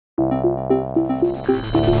My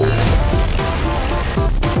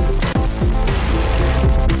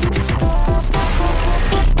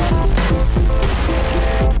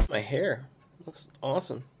hair looks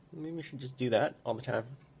awesome. Maybe we should just do that all the time.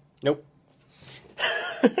 Nope.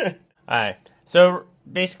 Alright, so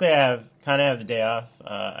basically I kind of have the day off.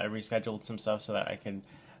 I rescheduled some stuff so that I could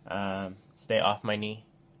stay off my knee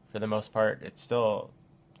for the most part. It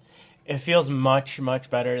feels much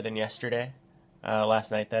better than yesterday,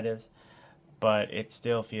 last night that is, but it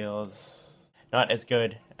still feels not as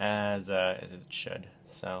good as it should.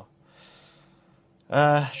 So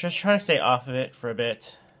just trying to stay off of it for a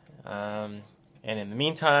bit. And in the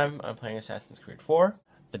meantime, I'm playing Assassin's Creed 4.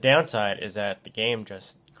 The downside is that the game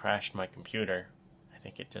just crashed my computer. I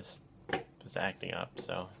think it just was acting up,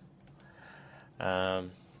 so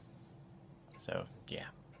yeah.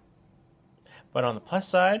 But on the plus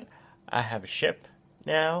side, I have a ship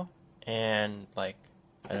now, and like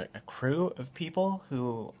a crew of people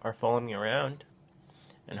who are following me around,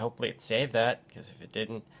 and hopefully it saved that, because if it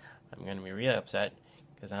didn't, I'm gonna be really upset,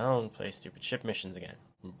 because I don't want to play stupid ship missions again.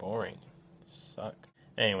 Boring. Suck.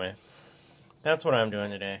 Anyway, that's what I'm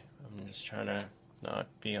doing today. I'm just trying to not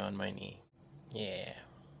be on my knee. Yeah.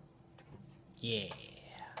 Yeah.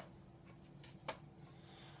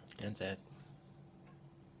 That's it.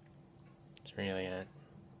 That's really it.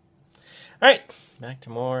 Alright, back to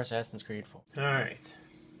more Assassin's Creed 4. Alright,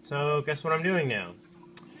 so guess what I'm doing now?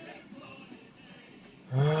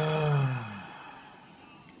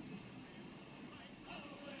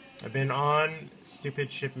 I've been on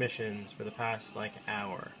stupid ship missions for the past, like,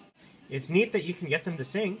 hour. It's neat that you can get them to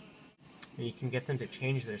sing, and you can get them to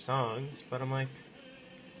change their songs, but I'm like,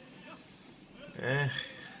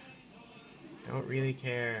 don't really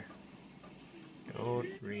care. Don't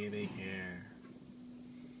really care.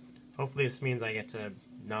 Hopefully this means I get to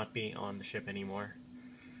not be on the ship anymore,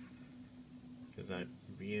 because I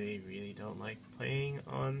really don't like playing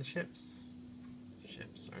on the ships.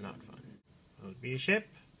 Ships are not fun. Would be a ship.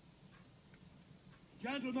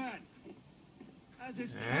 Gentlemen, as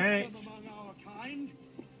is custom among our kind,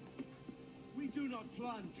 we do not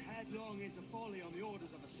plunge headlong into folly on the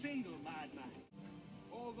orders of a single madman.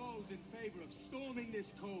 All those in favor of storming this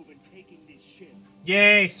cove and taking this ship.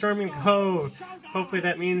 Yay, storming the cove! Hopefully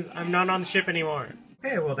that means I'm not on the ship anymore.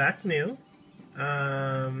 Okay, well that's new.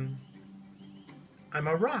 I'm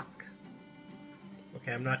a rock.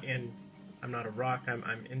 Okay, I'm not a rock,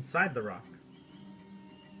 I'm inside the rock.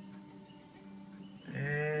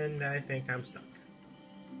 And I think I'm stuck.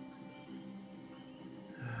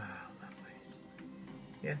 Ah, lovely.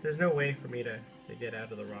 Yeah, there's no way for me to get out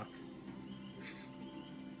of the rock.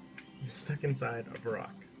 I'm stuck inside of a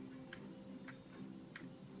rock.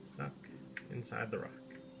 Stuck inside the rock.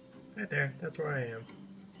 Right there, that's where I am.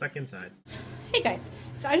 Stuck inside. Hey guys,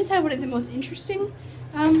 so I just had one of the most interesting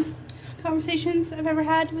conversations I've ever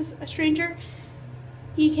had with a stranger.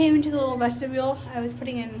 He came into the little vestibule. I was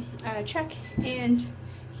putting in a check, and he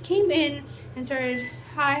came in and started,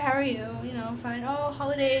 "Hi, how are you? You know, fine. Oh,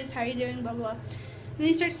 holidays, how are you doing? Blah, blah, blah." And then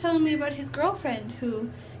he starts telling me about his girlfriend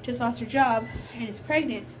who just lost her job and is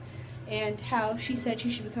pregnant, and how she said she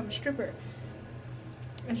should become a stripper.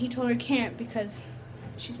 And he told her can't because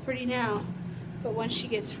she's pretty now, but once she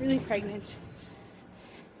gets really pregnant,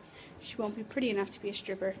 she won't be pretty enough to be a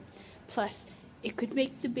stripper. Plus, it could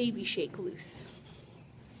make the baby shake loose.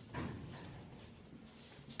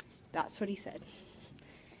 That's what he said.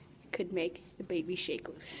 It could make the baby shake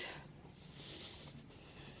loose.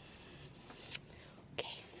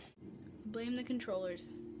 Okay. Blame the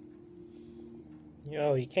controllers.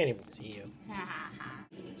 Yo, you can't even see you.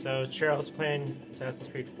 So Cheryl's playing Assassin's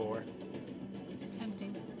Creed 4.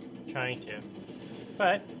 Tempting. Trying to.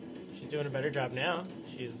 But she's doing a better job now.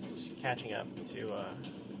 She's catching up to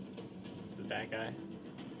the bad guy.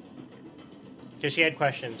 Because she had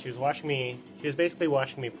questions. She was basically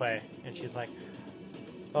watching me play, and she's like,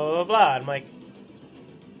 blah, blah, blah. I'm like,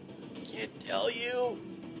 can't tell you.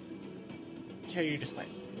 Here, you just play.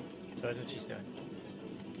 So that's what she's doing.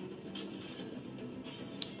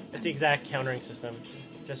 It's the exact countering system.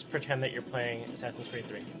 Just pretend that you're playing Assassin's Creed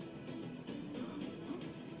 3.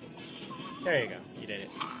 There you go. You did it.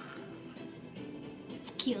 I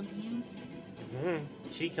killed him.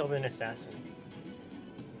 She killed an assassin.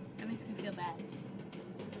 That makes me feel bad.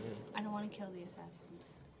 I don't want to kill the assassins.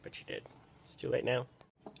 But she did. It's too late now.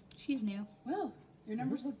 She's new. Well, your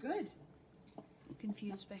numbers look good. I'm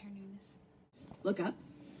confused by her newness. Look up.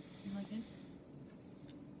 You look good?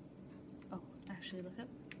 Oh, actually look up.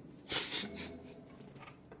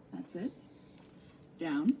 That's it.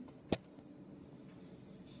 Down.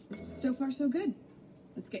 So far, so good.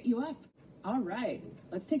 Let's get you up. All right,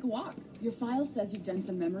 let's take a walk. Your file says you've done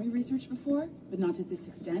some memory research before, but not to this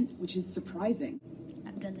extent, which is surprising.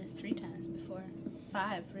 I've done this 3 times before.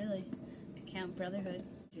 5, really. If you count Brotherhood.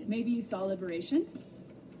 Maybe you saw Liberation?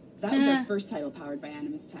 That was our first title powered by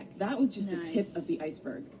Animus Tech. That was just the tip of the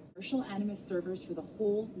iceberg. Commercial Animus servers for the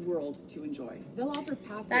whole world to enjoy. They'll offer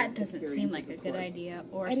passive That doesn't seem like a of good course. idea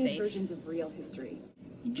or Edited safe. versions of real history.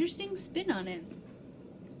 Interesting spin on it.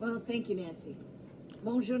 Well, thank you, Nancy.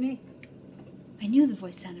 Bonne journée. I knew the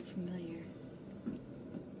voice sounded familiar.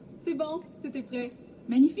 C'est bon, c'était prêt.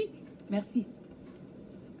 Magnifique. Merci.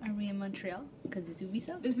 Are we in Montreal? Because it's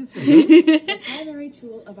Ubisoft? This is for you, the primary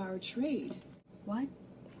tool of our trade. What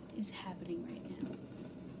is happening right now?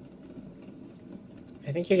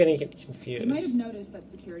 I think you're getting You might have confused. noticed that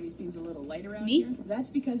security seems a little light around Me? here. That's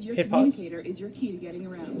because your Hit pause. communicator is your key to getting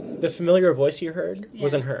around. The familiar voice you heard Yeah.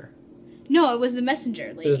 wasn't her. No, it was the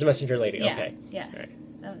messenger lady. It was the messenger lady. Yeah, Okay. yeah. All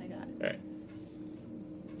right. That's what I got. All right.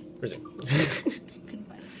 Resume. Couldn't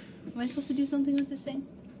find it. Am I supposed to do something with this thing?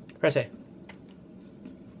 Press A.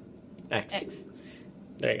 X. X.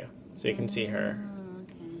 There you go. So you can see her. Oh,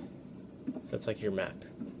 okay. So that's like your map.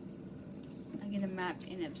 I get a map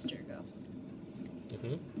in Abstergo.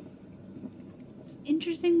 Mm-hmm. It's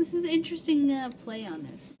interesting. This is an interesting play on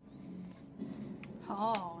this.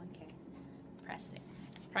 Oh, okay. Press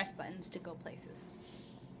things. Press buttons to go places.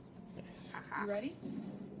 Nice. You ready?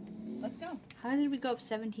 Let's go. How did we go up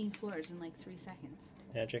 17 floors in like 3 seconds?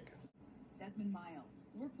 Magic. Desmond Miles.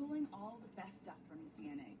 We're pulling all the best stuff from his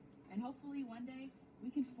DNA. And hopefully one day we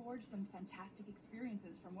can forge some fantastic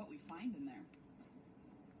experiences from what we find in there.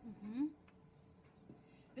 Mm-hmm.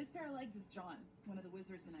 This pair of legs is John, one of the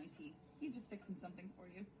wizards in IT. He's just fixing something for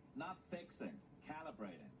you. Not fixing,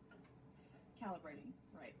 calibrating. Calibrating,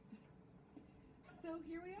 right. So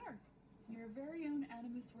here we are. Your very own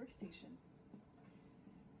Animus workstation.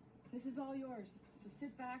 This is all yours. So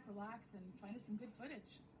sit back, relax, and find us some good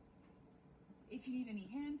footage. If you need any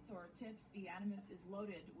hints or tips, the Animus is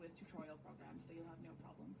loaded with tutorial programs, so you'll have no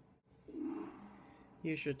problems.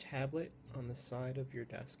 Use your tablet on the side of your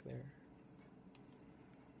desk there.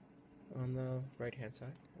 On the right-hand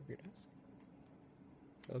side of your desk.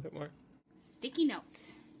 A little bit more. Sticky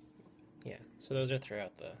notes. Yeah, so those are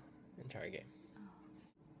throughout the entire game.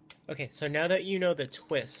 Okay, so now that you know the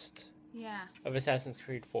twist Yeah, of Assassin's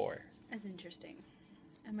Creed 4, that's interesting.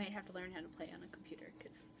 I might have to learn how to play on a computer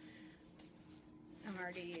because I'm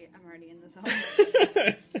already in the zone.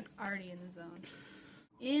 Already in the zone.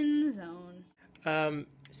 In the zone.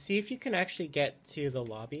 see if you can actually get to the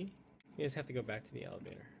lobby. You just have to go back to the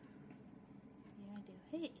elevator. Yeah, I do.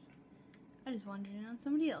 Hey, I just wandered in on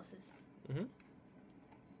somebody else's. Mm-hmm.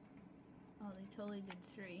 Oh, they totally did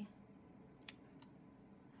 3.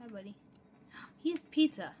 Hi, buddy. He has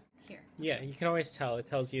pizza. Here. Yeah, you can always tell. It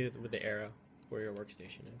tells you with the arrow where your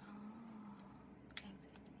workstation is. Oh,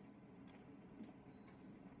 exit.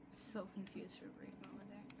 So confused for a brief moment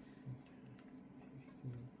there.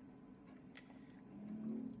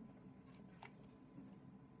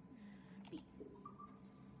 B.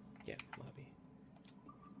 Yeah, lobby.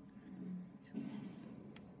 Success.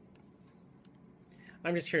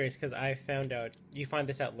 I'm just curious because I found out, you find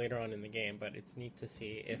this out later on in the game, but it's neat to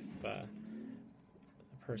see if a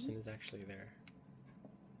person is actually there.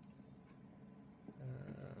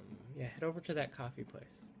 Yeah, head over to that coffee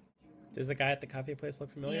place. Does the guy at the coffee place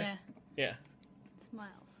look familiar? Yeah. Yeah. Smiles.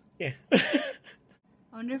 Yeah.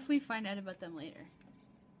 I wonder if we find out about them later.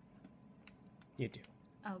 You do.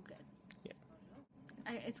 Oh, good.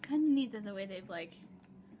 Yeah. It's kind of neat that the way they've like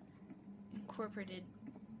incorporated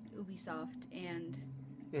Ubisoft and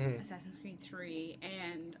Mm-hmm. Assassin's Creed 3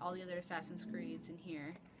 and all the other Assassin's Creeds in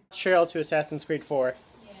here. Cheryl to Assassin's Creed 4.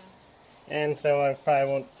 Yeah. And so I probably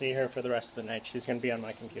won't see her for the rest of the night. She's going to be on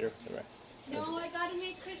my computer for the rest. No, I gotta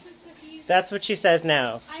make Christmas cookies. That's what she says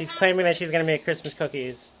now. I She's have claiming to. that she's going to make Christmas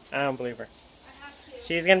cookies. I don't believe her. I have to.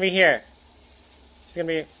 She's going to be here. She's going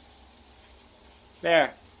to be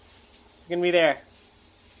there. She's going to be there.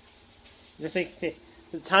 Just so you can see.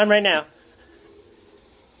 It's the time right now.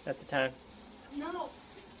 That's the time. No.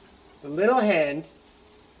 The little hand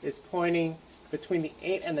is pointing between the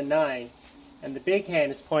 8 and the 9, and the big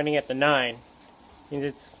hand is pointing at the 9. Means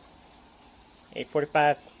it's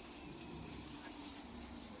 8:45.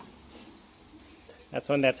 That's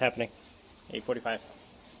when that's happening. 8:45.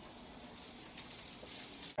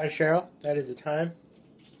 Alright, Cheryl, that is the time.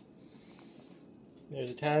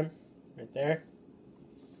 There's the time, right there.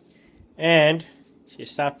 And she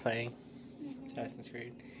stopped playing Assassin's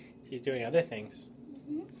Creed. She's doing other things.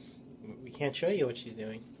 We can't show you what she's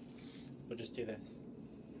doing. We'll just do this.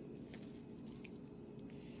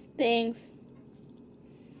 Thanks.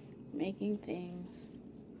 making things.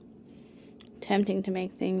 Attempting to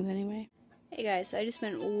make things anyway. Hey guys, so I just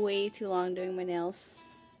spent way too long doing my nails.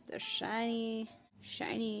 They're shiny,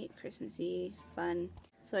 Christmassy, fun.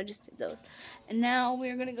 So I just did those. And now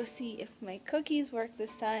we're gonna go see if my cookies work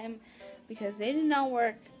this time, because they did not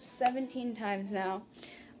work 17 times now.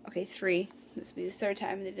 Okay, 3. This will be the 3rd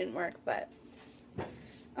time they didn't work, but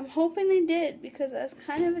I'm hoping they did, because I was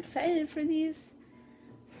kind of excited for these.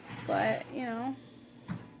 But, you know,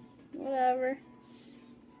 whatever.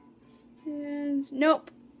 And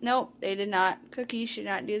nope, they did not. Cookies should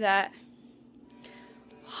not do that.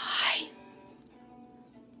 Why?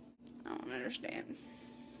 I don't understand.